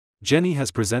Jenny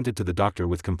has presented to the doctor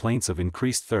with complaints of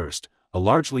increased thirst, a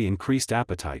largely increased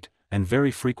appetite, and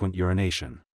very frequent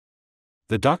urination.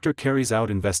 The doctor carries out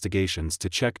investigations to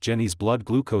check Jenny's blood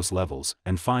glucose levels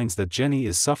and finds that Jenny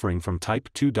is suffering from type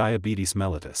 2 diabetes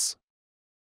mellitus.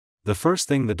 The first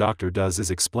thing the doctor does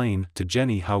is explain to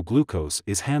Jenny how glucose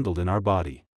is handled in our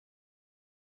body.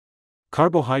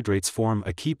 Carbohydrates form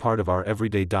a key part of our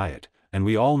everyday diet, and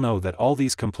we all know that all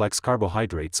these complex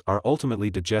carbohydrates are ultimately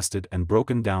digested and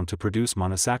broken down to produce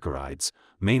monosaccharides,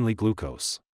 mainly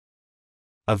glucose.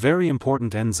 A very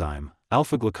important enzyme,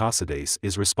 alpha-glucosidase,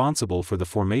 is responsible for the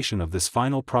formation of this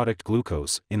final product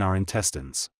glucose in our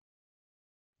intestines.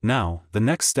 Now, the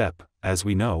next step, as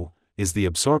we know, is the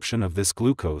absorption of this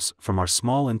glucose from our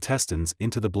small intestines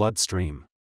into the bloodstream.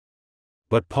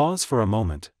 But pause for a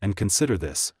moment and consider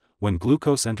this: when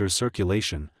glucose enters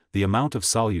circulation, the amount of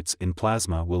solutes in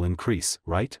plasma will increase,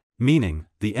 right? Meaning,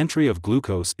 the entry of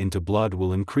glucose into blood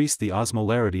will increase the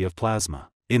osmolarity of plasma.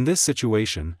 In this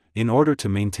situation, in order to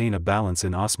maintain a balance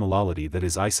in osmolality, that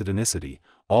is isotonicity,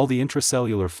 all the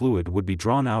intracellular fluid would be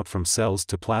drawn out from cells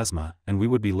to plasma and we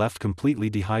would be left completely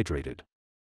dehydrated.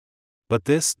 But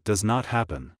this does not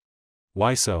happen.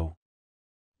 Why so?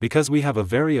 Because we have a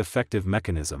very effective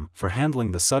mechanism for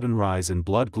handling the sudden rise in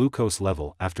blood glucose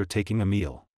level after taking a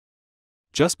meal.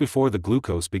 Just before the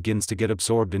glucose begins to get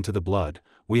absorbed into the blood,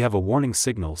 we have a warning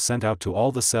signal sent out to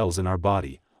all the cells in our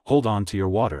body: hold on to your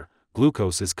water,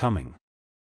 glucose is coming.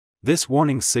 This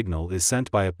warning signal is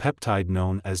sent by a peptide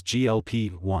known as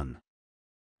GLP-1.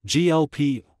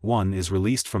 GLP-1 is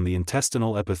released from the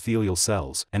intestinal epithelial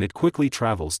cells and it quickly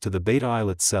travels to the beta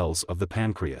islet cells of the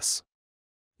pancreas.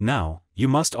 Now, you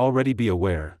must already be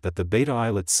aware that the beta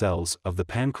islet cells of the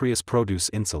pancreas produce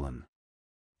insulin.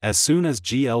 As soon as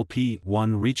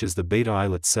GLP-1 reaches the beta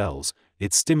islet cells,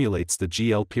 it stimulates the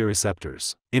GLP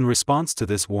receptors. In response to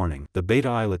this warning, the beta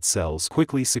islet cells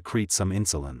quickly secrete some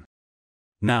insulin.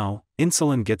 Now,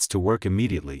 insulin gets to work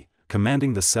immediately,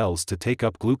 commanding the cells to take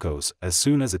up glucose as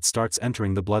soon as it starts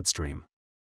entering the bloodstream.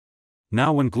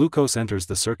 Now when glucose enters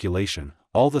the circulation,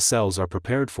 all the cells are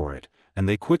prepared for it, and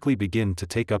they quickly begin to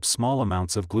take up small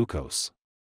amounts of glucose.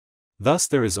 Thus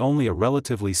there is only a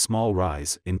relatively small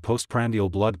rise in postprandial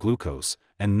blood glucose,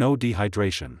 and no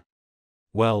dehydration.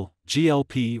 Well,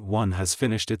 GLP-1 has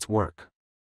finished its work.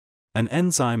 An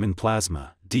enzyme in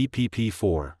plasma,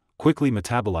 DPP4, quickly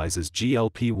metabolizes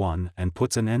GLP-1 and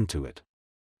puts an end to it.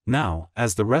 Now,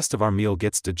 as the rest of our meal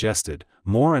gets digested,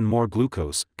 more and more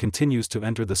glucose continues to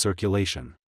enter the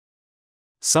circulation.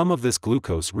 Some of this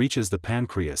glucose reaches the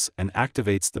pancreas and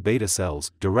activates the beta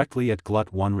cells directly at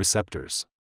GLUT1 receptors.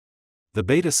 The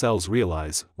beta cells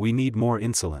realize we need more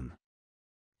insulin.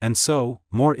 And so,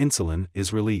 more insulin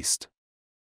is released.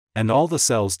 And all the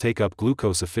cells take up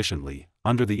glucose efficiently,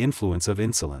 under the influence of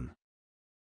insulin.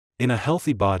 In a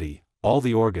healthy body, all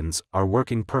the organs are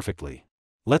working perfectly.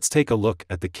 Let's take a look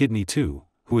at the kidney too,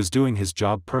 who is doing his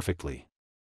job perfectly.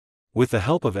 With the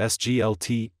help of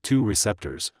SGLT2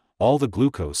 receptors, all the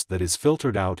glucose that is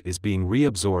filtered out is being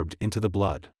reabsorbed into the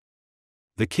blood.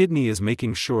 The kidney is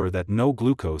making sure that no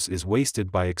glucose is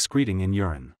wasted by excreting in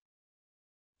urine.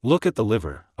 Look at the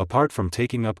liver. Apart from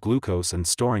taking up glucose and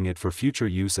storing it for future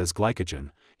use as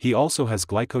glycogen, he also has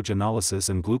glycogenolysis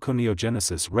and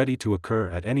gluconeogenesis ready to occur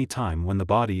at any time when the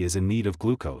body is in need of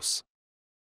glucose.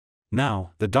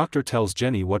 Now, the doctor tells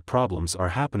Jenny what problems are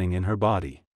happening in her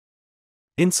body.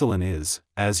 Insulin is,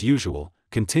 as usual,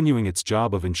 continuing its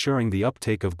job of ensuring the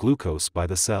uptake of glucose by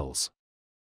the cells.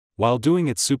 While doing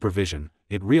its supervision,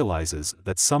 it realizes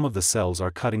that some of the cells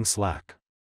are cutting slack.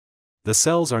 The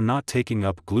cells are not taking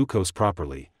up glucose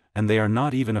properly, and they are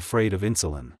not even afraid of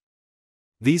insulin.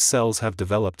 These cells have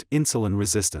developed insulin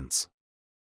resistance.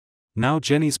 Now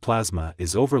Jenny's plasma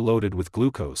is overloaded with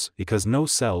glucose because no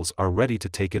cells are ready to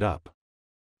take it up.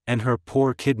 And her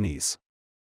poor kidneys.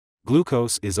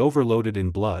 Glucose is overloaded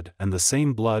in blood and the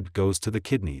same blood goes to the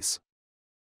kidneys.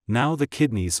 Now the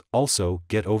kidneys also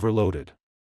get overloaded.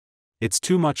 It's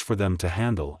too much for them to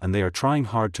handle and they are trying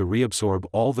hard to reabsorb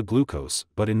all the glucose,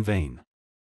 but in vain.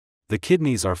 The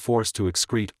kidneys are forced to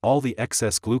excrete all the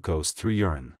excess glucose through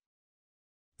urine.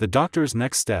 The doctor's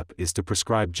next step is to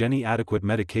prescribe Jenny adequate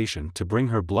medication to bring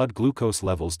her blood glucose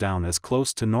levels down as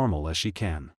close to normal as she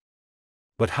can.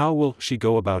 But how will she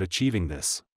go about achieving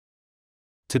this?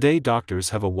 Today doctors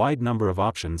have a wide number of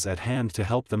options at hand to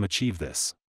help them achieve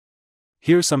this.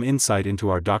 Here's some insight into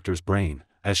our doctor's brain,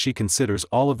 as she considers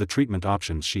all of the treatment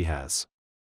options she has.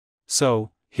 So,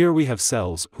 here we have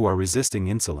cells who are resisting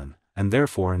insulin, and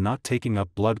therefore not taking up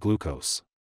blood glucose.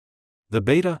 The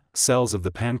beta cells of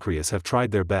the pancreas have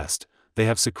tried their best, they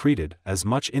have secreted as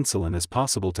much insulin as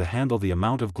possible to handle the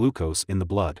amount of glucose in the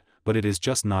blood, but it is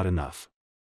just not enough.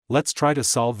 Let's try to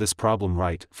solve this problem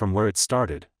right from where it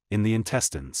started, in the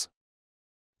intestines.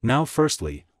 Now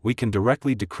firstly, we can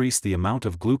directly decrease the amount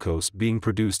of glucose being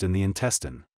produced in the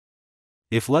intestine.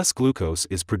 If less glucose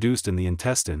is produced in the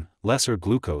intestine, lesser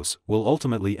glucose will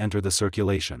ultimately enter the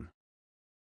circulation.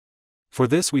 For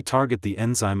this we target the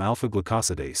enzyme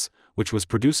alpha-glucosidase, which was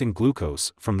producing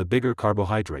glucose from the bigger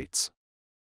carbohydrates.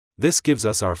 This gives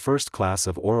us our first class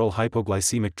of oral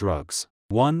hypoglycemic drugs.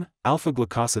 1.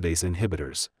 Alpha-glucosidase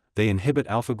inhibitors. They inhibit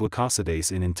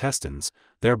alpha-glucosidase in intestines,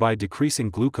 thereby decreasing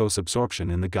glucose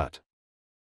absorption in the gut.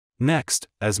 Next,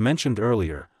 as mentioned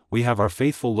earlier, we have our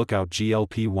faithful lookout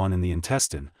GLP-1 in the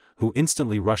intestine, who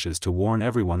instantly rushes to warn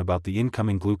everyone about the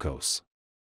incoming glucose.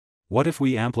 What if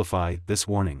we amplify this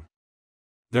warning?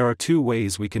 There are two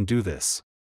ways we can do this.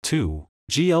 2.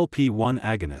 GLP-1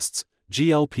 agonists.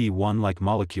 GLP-1-like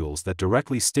molecules that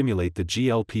directly stimulate the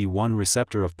GLP-1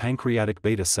 receptor of pancreatic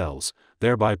beta cells,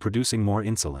 thereby producing more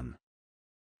insulin.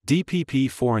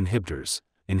 DPP-4 inhibitors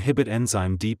inhibit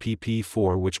enzyme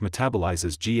DPP-4 which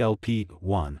metabolizes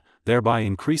GLP-1, thereby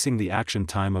increasing the action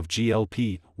time of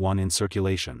GLP-1 in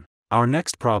circulation. Our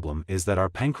next problem is that our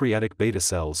pancreatic beta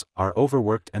cells are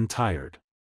overworked and tired.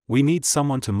 We need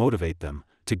someone to motivate them,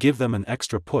 to give them an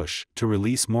extra push to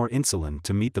release more insulin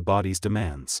to meet the body's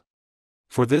demands.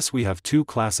 For this we have two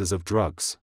classes of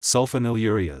drugs,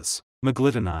 sulfonylureas,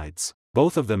 meglitinides.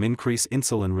 Both of them increase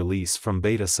insulin release from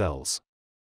beta cells.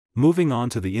 Moving on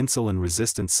to the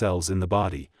insulin-resistant cells in the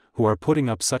body, who are putting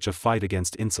up such a fight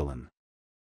against insulin.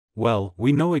 Well,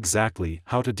 we know exactly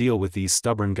how to deal with these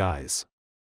stubborn guys.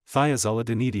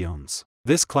 Thiazolidinediones.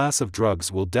 This class of drugs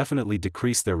will definitely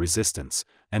decrease their resistance,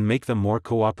 and make them more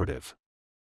cooperative.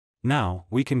 Now,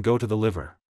 we can go to the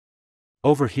liver.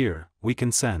 Over here, we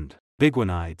can send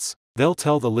biguanides. They'll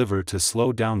tell the liver to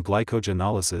slow down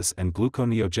glycogenolysis and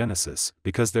gluconeogenesis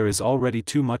because there is already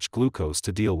too much glucose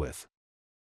to deal with.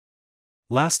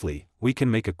 Lastly, we can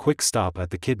make a quick stop at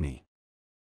the kidney.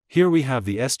 Here we have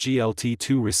the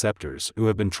SGLT2 receptors who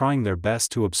have been trying their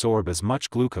best to absorb as much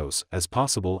glucose as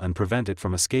possible and prevent it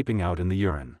from escaping out in the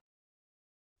urine.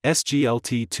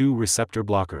 SGLT2 receptor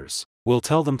blockers will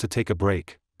tell them to take a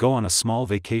break, go on a small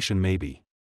vacation maybe.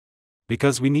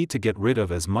 Because we need to get rid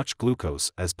of as much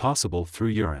glucose as possible through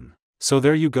urine. So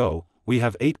there you go, we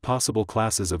have 8 possible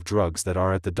classes of drugs that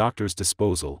are at the doctor's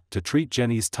disposal to treat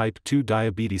Jenny's type 2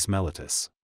 diabetes mellitus.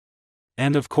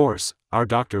 And of course, our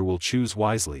doctor will choose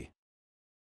wisely.